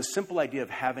talk about this simple idea of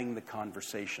having the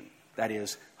conversation. That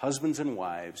is, husbands and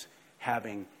wives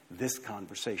having this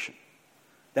conversation.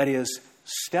 That is,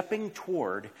 stepping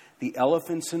toward the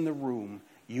elephants in the room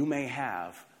you may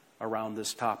have around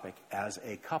this topic as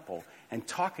a couple, and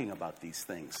talking about these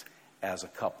things as a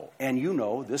couple. And you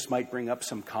know, this might bring up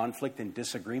some conflict and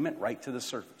disagreement right to the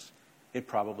surface. It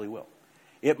probably will.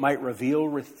 It might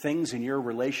reveal things in your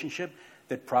relationship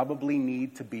that probably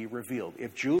need to be revealed.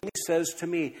 If Julie says to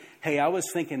me, hey, I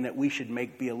was thinking that we should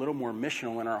be a little more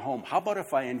missional in our home. How about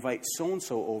if I invite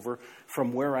so-and-so over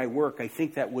from where I work? I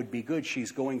think that would be good.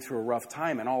 She's going through a rough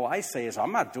time. And all I say is,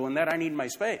 I'm not doing that. I need my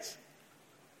space.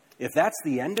 If that's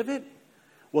the end of it,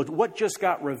 well, what just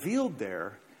got revealed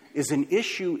there is an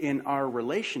issue in our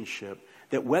relationship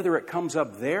that whether it comes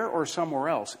up there or somewhere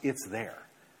else, it's there.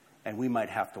 And we might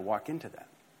have to walk into that.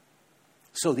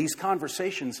 So these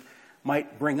conversations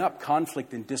might bring up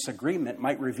conflict and disagreement,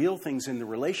 might reveal things in the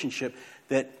relationship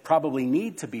that probably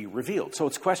need to be revealed. So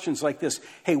it's questions like this.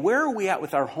 Hey, where are we at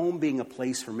with our home being a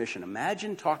place for mission?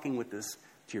 Imagine talking with this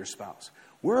to your spouse.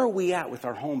 Where are we at with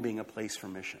our home being a place for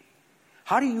mission?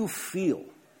 How do you feel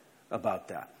about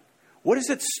that? What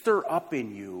does it stir up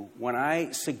in you when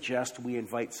I suggest we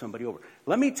invite somebody over?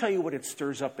 Let me tell you what it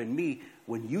stirs up in me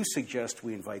when you suggest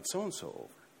we invite so-and-so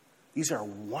over. These are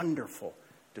wonderful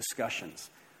discussions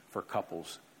for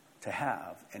couples to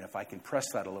have. And if I can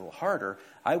press that a little harder,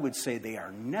 I would say they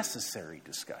are necessary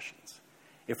discussions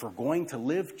if we're going to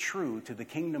live true to the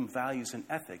kingdom values and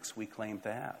ethics we claim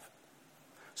to have.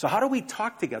 So how do we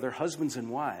talk together, husbands and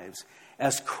wives,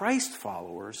 as Christ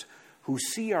followers who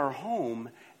see our home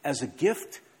as a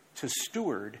gift to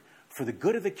steward for the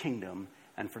good of the kingdom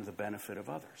and for the benefit of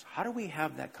others? How do we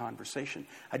have that conversation?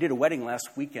 I did a wedding last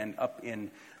weekend up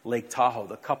in Lake Tahoe.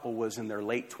 The couple was in their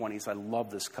late 20s. I love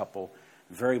this couple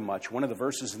very much. One of the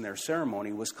verses in their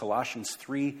ceremony was Colossians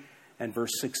 3 and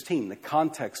verse 16. The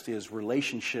context is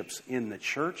relationships in the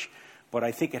church, but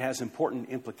I think it has important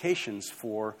implications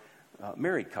for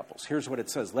married couples. Here's what it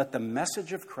says. Let the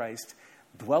message of Christ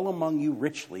dwell among you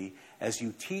richly as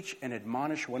you teach and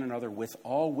admonish one another with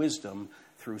all wisdom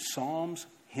through psalms,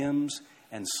 hymns,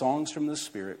 and songs from the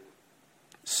Spirit,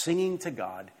 singing to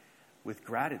God with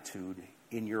gratitude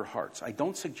in your hearts. I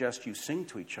don't suggest you sing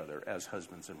to each other as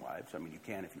husbands and wives. I mean, you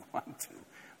can if you want to,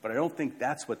 but I don't think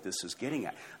that's what this is getting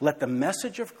at. Let the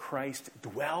message of Christ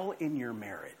dwell in your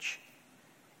marriage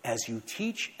as you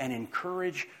teach and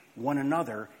encourage one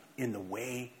another in the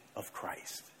way of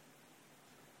Christ.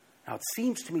 Now, it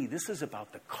seems to me this is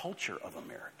about the culture of a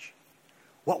marriage,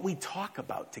 what we talk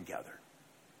about together,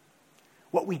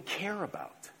 what we care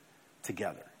about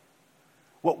together,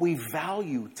 what we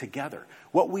value together,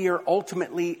 what we are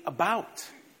ultimately about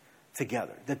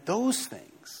together. That those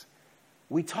things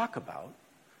we talk about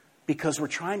because we're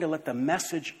trying to let the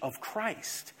message of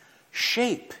Christ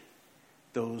shape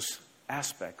those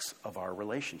aspects of our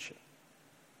relationship.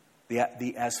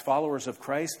 As followers of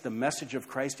Christ, the message of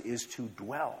Christ is to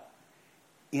dwell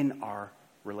in our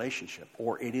relationship,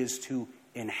 or it is to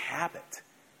inhabit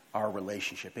our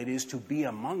relationship. It is to be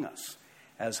among us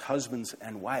as husbands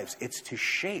and wives. It's to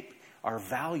shape our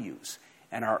values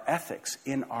and our ethics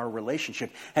in our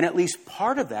relationship. And at least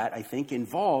part of that, I think,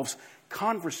 involves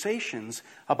conversations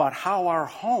about how our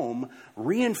home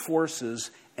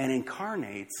reinforces and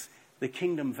incarnates the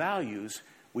kingdom values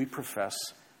we profess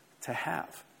to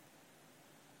have.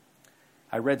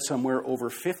 I read somewhere over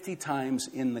 50 times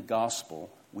in the gospel,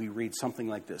 we read something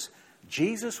like this.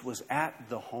 Jesus was at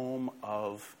the home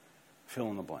of fill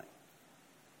in the blank.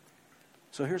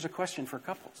 So here's a question for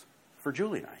couples, for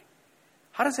Julie and I.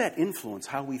 How does that influence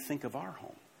how we think of our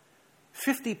home?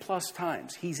 50 plus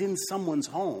times he's in someone's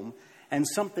home and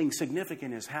something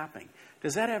significant is happening.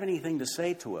 Does that have anything to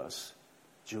say to us,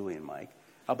 Julie and Mike,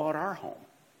 about our home?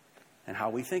 and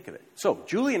how we think of it. So,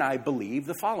 Julie and I believe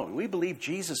the following. We believe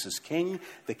Jesus is king.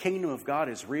 The kingdom of God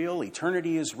is real.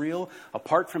 Eternity is real.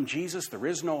 Apart from Jesus, there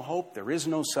is no hope. There is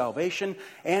no salvation.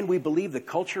 And we believe the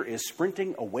culture is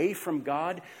sprinting away from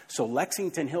God. So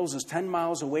Lexington Hills is 10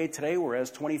 miles away today,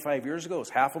 whereas 25 years ago it was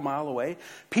half a mile away.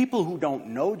 People who don't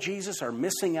know Jesus are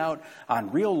missing out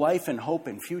on real life and hope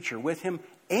and future with him.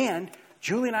 And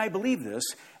Julie and I believe this.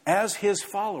 As his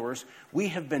followers, we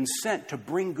have been sent to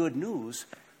bring good news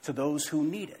to those who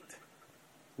need it.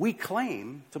 We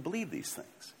claim to believe these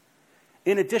things.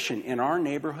 In addition, in our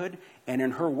neighborhood and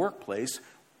in her workplace,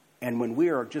 and when we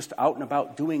are just out and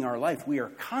about doing our life, we are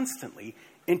constantly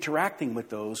interacting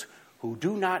with those who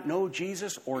do not know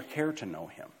Jesus or care to know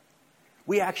him.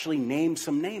 We actually named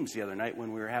some names the other night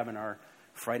when we were having our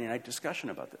Friday night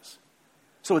discussion about this.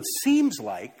 So it seems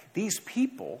like these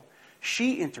people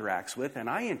she interacts with and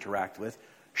I interact with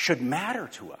should matter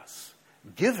to us,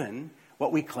 given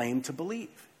what we claim to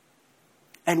believe.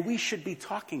 And we should be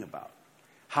talking about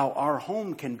how our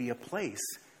home can be a place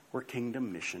where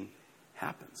kingdom mission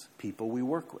happens. People we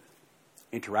work with,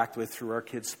 interact with through our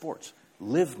kids' sports,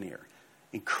 live near,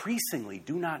 increasingly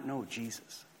do not know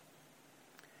Jesus.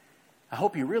 I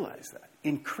hope you realize that.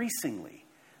 Increasingly,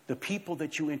 the people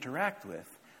that you interact with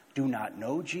do not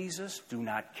know Jesus, do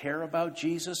not care about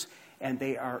Jesus, and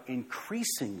they are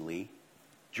increasingly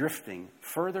drifting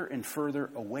further and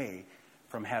further away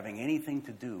from having anything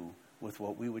to do with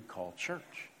what we would call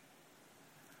church.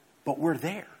 But we're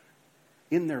there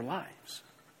in their lives.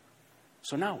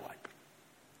 So now what?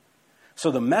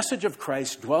 So the message of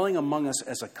Christ dwelling among us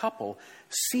as a couple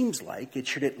seems like it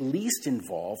should at least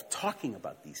involve talking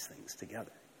about these things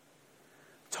together.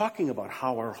 Talking about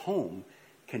how our home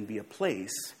can be a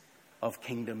place of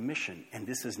kingdom mission. And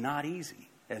this is not easy,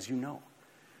 as you know.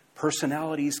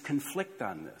 Personalities conflict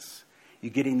on this. You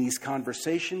get in these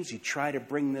conversations, you try to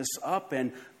bring this up,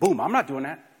 and boom, I'm not doing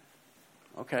that.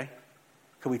 Okay.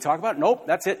 Can we talk about it? Nope,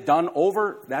 that's it, done,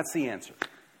 over, that's the answer.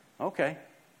 Okay.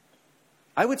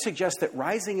 I would suggest that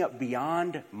rising up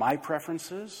beyond my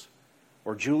preferences,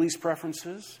 or Julie's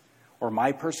preferences, or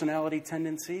my personality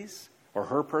tendencies, or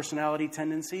her personality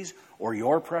tendencies, or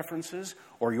your preferences,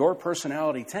 or your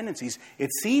personality tendencies, it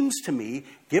seems to me,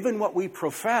 given what we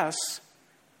profess,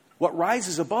 what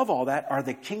rises above all that are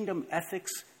the kingdom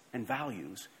ethics and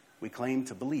values we claim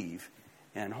to believe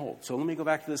and hold. So let me go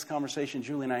back to this conversation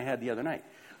Julie and I had the other night.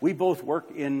 We both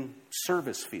work in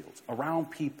service fields,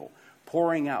 around people,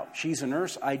 pouring out. She's a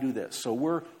nurse, I do this. So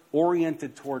we're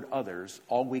oriented toward others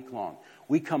all week long.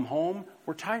 We come home,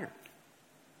 we're tired.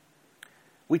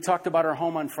 We talked about our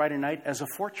home on Friday night as a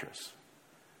fortress,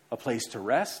 a place to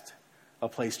rest, a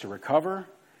place to recover,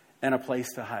 and a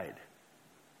place to hide.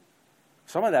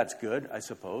 Some of that's good, I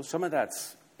suppose. Some of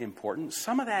that's important.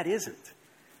 Some of that isn't.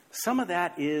 Some of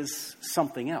that is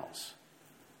something else.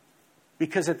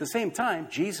 Because at the same time,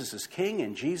 Jesus is king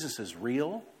and Jesus is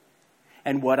real.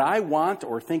 And what I want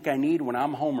or think I need when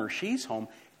I'm home or she's home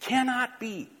cannot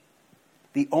be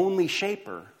the only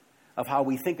shaper of how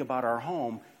we think about our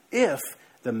home if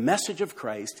the message of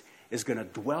Christ is going to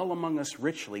dwell among us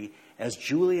richly as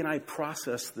Julie and I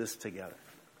process this together.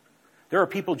 There are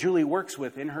people Julie works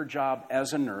with in her job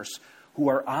as a nurse who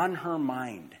are on her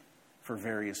mind for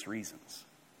various reasons.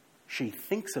 She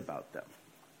thinks about them.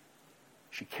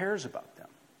 She cares about them.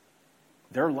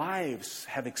 Their lives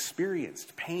have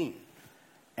experienced pain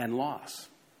and loss.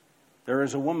 There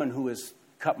is a woman who has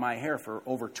cut my hair for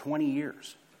over 20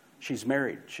 years. She's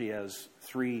married. She has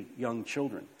 3 young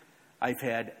children. I've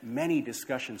had many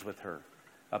discussions with her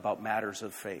about matters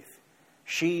of faith.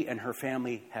 She and her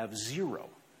family have 0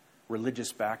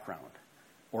 religious background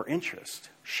or interest.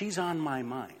 She's on my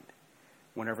mind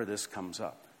whenever this comes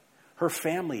up. Her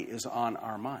family is on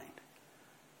our mind.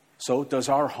 So does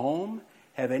our home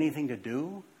have anything to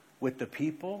do with the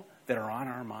people that are on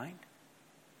our mind?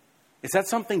 Is that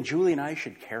something Julie and I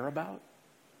should care about,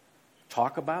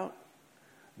 talk about,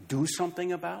 do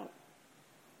something about?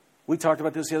 We talked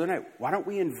about this the other night. Why don't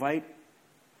we invite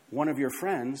one of your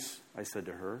friends, I said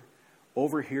to her,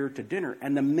 over here to dinner?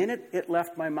 And the minute it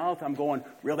left my mouth, I'm going,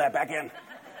 reel that back in.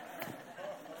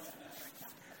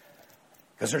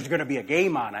 Because there's going to be a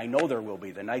game on. I know there will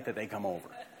be the night that they come over.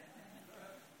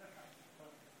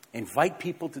 Invite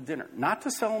people to dinner. Not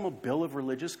to sell them a bill of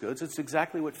religious goods. It's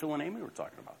exactly what Phil and Amy were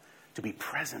talking about. To be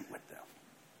present with them.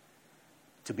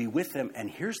 To be with them. And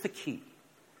here's the key.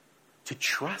 To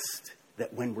trust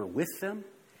that when we're with them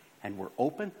and we're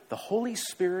open, the Holy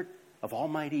Spirit of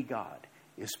Almighty God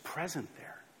is present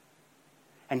there.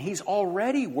 And He's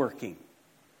already working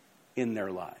in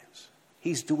their lives.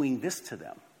 He's doing this to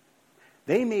them.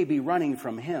 They may be running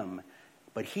from Him,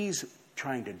 but He's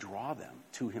trying to draw them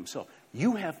to himself.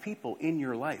 You have people in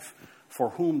your life for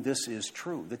whom this is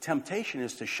true. The temptation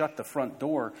is to shut the front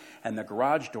door and the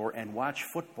garage door and watch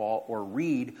football or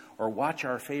read or watch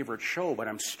our favorite show. But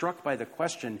I'm struck by the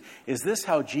question, is this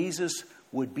how Jesus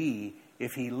would be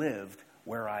if he lived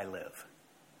where I live?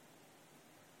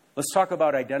 Let's talk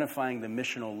about identifying the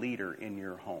missional leader in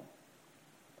your home.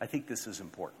 I think this is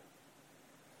important.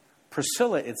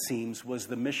 Priscilla, it seems, was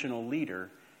the missional leader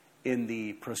in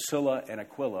the Priscilla and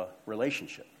Aquila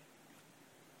relationship.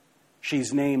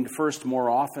 She's named first more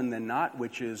often than not,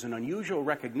 which is an unusual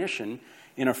recognition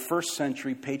in a first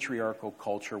century patriarchal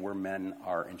culture where men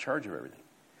are in charge of everything.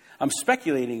 I'm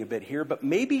speculating a bit here, but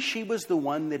maybe she was the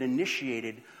one that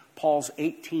initiated Paul's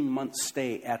 18-month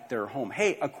stay at their home.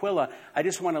 Hey, Aquila, I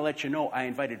just want to let you know I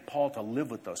invited Paul to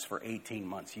live with us for 18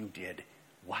 months. You did.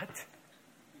 What?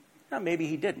 Now, maybe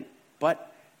he didn't,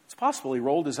 but it's possible he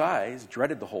rolled his eyes,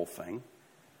 dreaded the whole thing,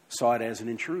 saw it as an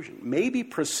intrusion. Maybe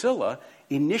Priscilla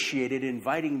initiated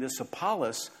inviting this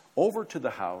Apollos over to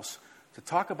the house to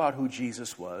talk about who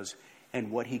Jesus was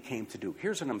and what he came to do.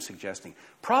 Here's what I'm suggesting.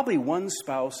 Probably one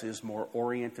spouse is more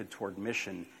oriented toward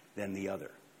mission than the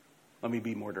other. Let me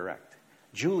be more direct.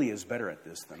 Julie is better at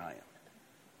this than I am.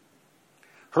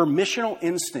 Her missional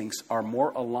instincts are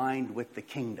more aligned with the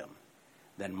kingdom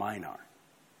than mine are.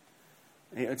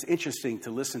 It's interesting to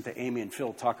listen to Amy and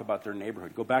Phil talk about their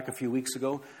neighborhood. Go back a few weeks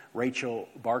ago, Rachel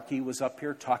Barkey was up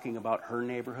here talking about her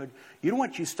neighborhood. You know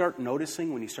what you start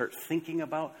noticing when you start thinking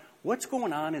about what's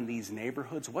going on in these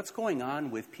neighborhoods? What's going on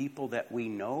with people that we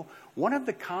know? One of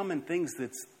the common things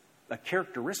that's a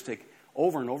characteristic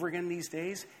over and over again these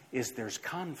days is there's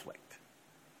conflict,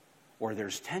 or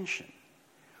there's tension,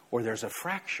 or there's a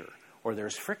fracture, or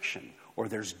there's friction, or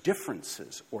there's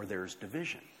differences, or there's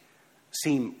division.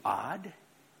 Seem odd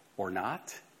or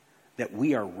not that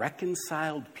we are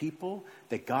reconciled people,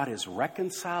 that God has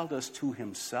reconciled us to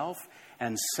himself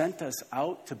and sent us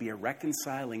out to be a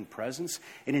reconciling presence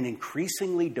in an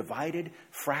increasingly divided,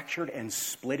 fractured, and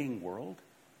splitting world?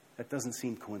 That doesn't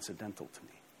seem coincidental to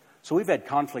me. So we've had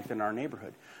conflict in our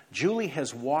neighborhood. Julie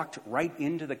has walked right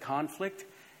into the conflict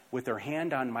with her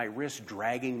hand on my wrist,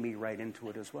 dragging me right into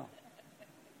it as well,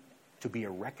 to be a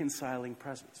reconciling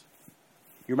presence.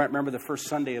 You might remember the first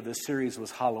Sunday of this series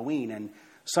was Halloween, and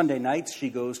Sunday nights she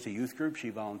goes to youth group. She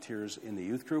volunteers in the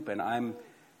youth group, and I'm...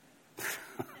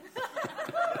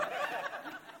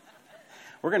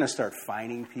 We're going to start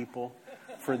fining people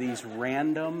for these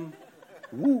random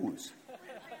woos.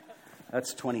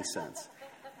 That's 20 cents.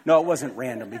 No, it wasn't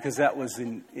random, because that was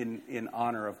in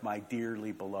honor of my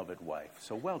dearly beloved wife.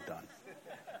 So well done.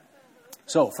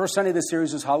 So first Sunday of this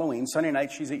series is Halloween. Sunday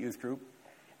night she's at youth group,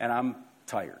 and I'm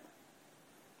tired.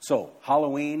 So,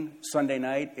 Halloween, Sunday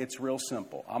night, it's real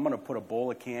simple. I'm going to put a bowl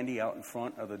of candy out in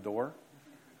front of the door.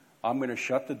 I'm going to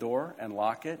shut the door and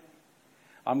lock it.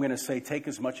 I'm going to say, take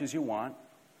as much as you want.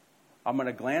 I'm going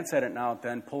to glance at it now and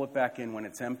then, pull it back in when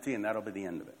it's empty, and that'll be the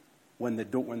end of it.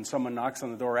 When someone knocks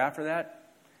on the door after that,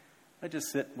 I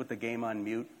just sit with the game on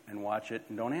mute and watch it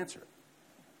and don't answer it.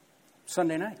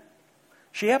 Sunday night.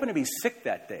 She happened to be sick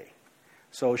that day.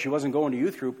 So she wasn't going to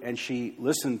youth group, and she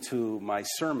listened to my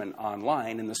sermon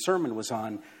online, and the sermon was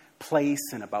on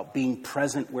place and about being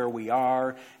present where we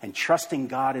are and trusting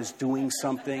God is doing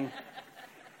something.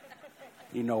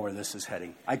 You know where this is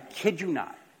heading. I kid you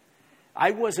not.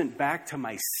 I wasn't back to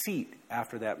my seat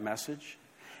after that message,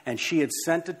 and she had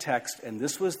sent a text, and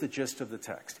this was the gist of the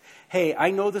text. Hey,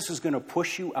 I know this is going to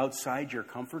push you outside your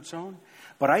comfort zone,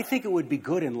 but I think it would be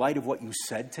good in light of what you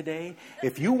said today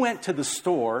if you went to the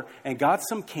store and got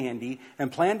some candy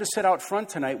and planned to sit out front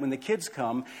tonight when the kids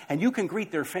come, and you can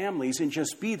greet their families and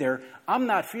just be there. I'm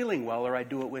not feeling well, or I'd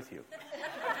do it with you.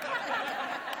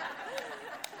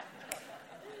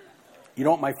 You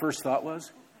know what my first thought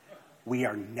was? We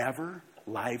are never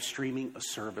live streaming a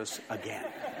service again.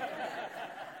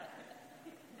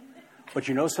 But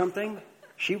you know something?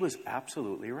 She was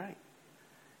absolutely right.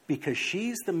 Because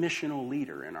she's the missional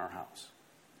leader in our house.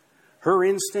 Her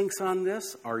instincts on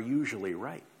this are usually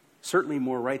right. Certainly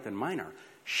more right than mine are.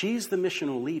 She's the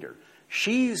missional leader.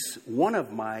 She's one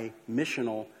of my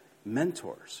missional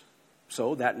mentors.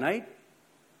 So that night,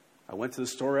 I went to the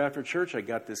store after church. I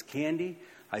got this candy.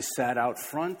 I sat out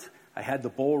front. I had the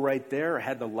bowl right there. I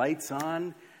had the lights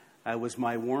on. I was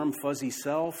my warm, fuzzy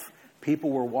self.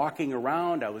 People were walking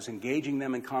around. I was engaging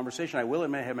them in conversation. I will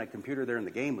admit I had my computer there and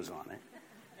the game was on it.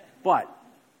 But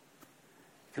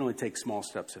you can only take small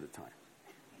steps at a time.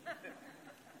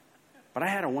 But I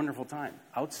had a wonderful time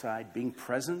outside, being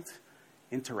present,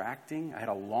 interacting. I had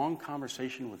a long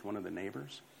conversation with one of the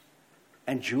neighbors.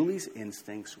 And Julie's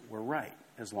instincts were right.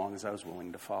 as long as I was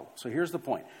willing to follow. So here's the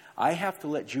point. I have to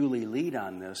let Julie lead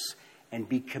on this and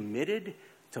be committed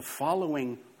to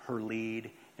following her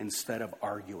lead instead of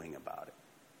arguing about it,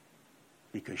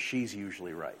 because she's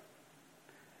usually right.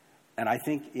 And I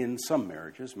think in some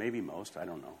marriages, maybe most, I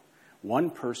don't know, one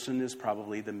person is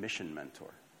probably the mission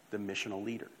mentor, the missional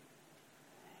leader.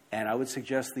 And I would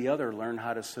suggest the other learn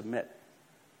how to submit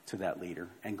to that leader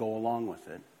and go along with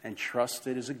it and trust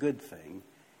it is a good thing,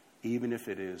 even if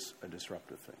it is a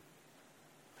disruptive thing.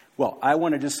 Well, I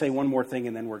want to just say one more thing,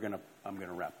 and then I'm going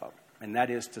to wrap up. And that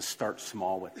is to start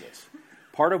small with this.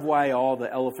 Part of why all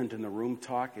the elephant in the room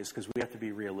talk is because we have to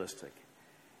be realistic.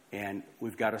 And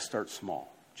we've got to start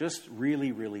small. Just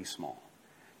really, really small.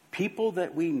 People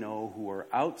that we know who are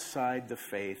outside the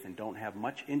faith and don't have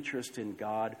much interest in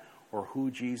God or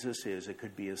who Jesus is, it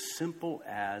could be as simple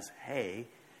as, hey,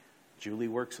 Julie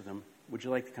works with them, would you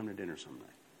like to come to dinner sometime?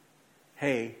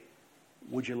 Hey,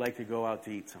 would you like to go out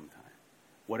to eat sometime?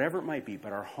 Whatever it might be,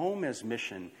 but our home as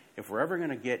mission, if we're ever going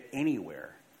to get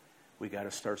anywhere, we got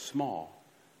to start small,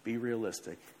 be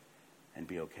realistic, and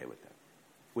be okay with that.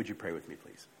 Would you pray with me,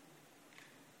 please?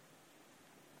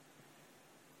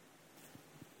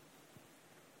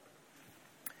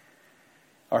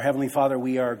 Our Heavenly Father,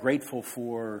 we are grateful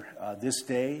for this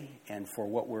day and for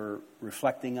what we're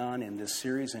reflecting on in this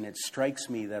series, and it strikes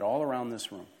me that all around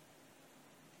this room,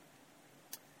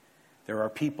 there are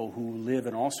people who live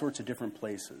in all sorts of different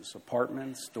places,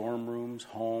 apartments, dorm rooms,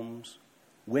 homes,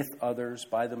 with others,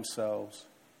 by themselves.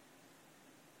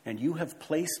 And you have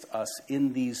placed us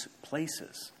in these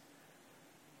places.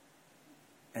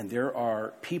 And there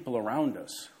are people around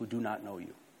us who do not know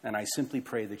you. And I simply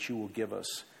pray that you will give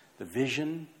us the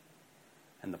vision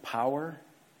and the power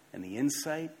and the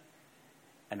insight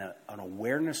and an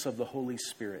awareness of the Holy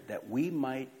Spirit that we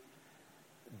might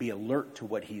be alert to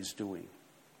what He's doing.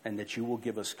 And that you will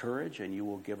give us courage, and you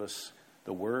will give us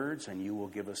the words, and you will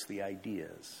give us the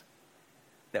ideas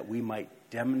that we might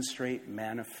demonstrate,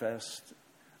 manifest,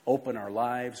 open our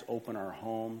lives, open our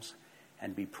homes,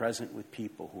 and be present with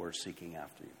people who are seeking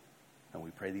after you. And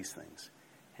we pray these things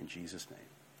in Jesus' name.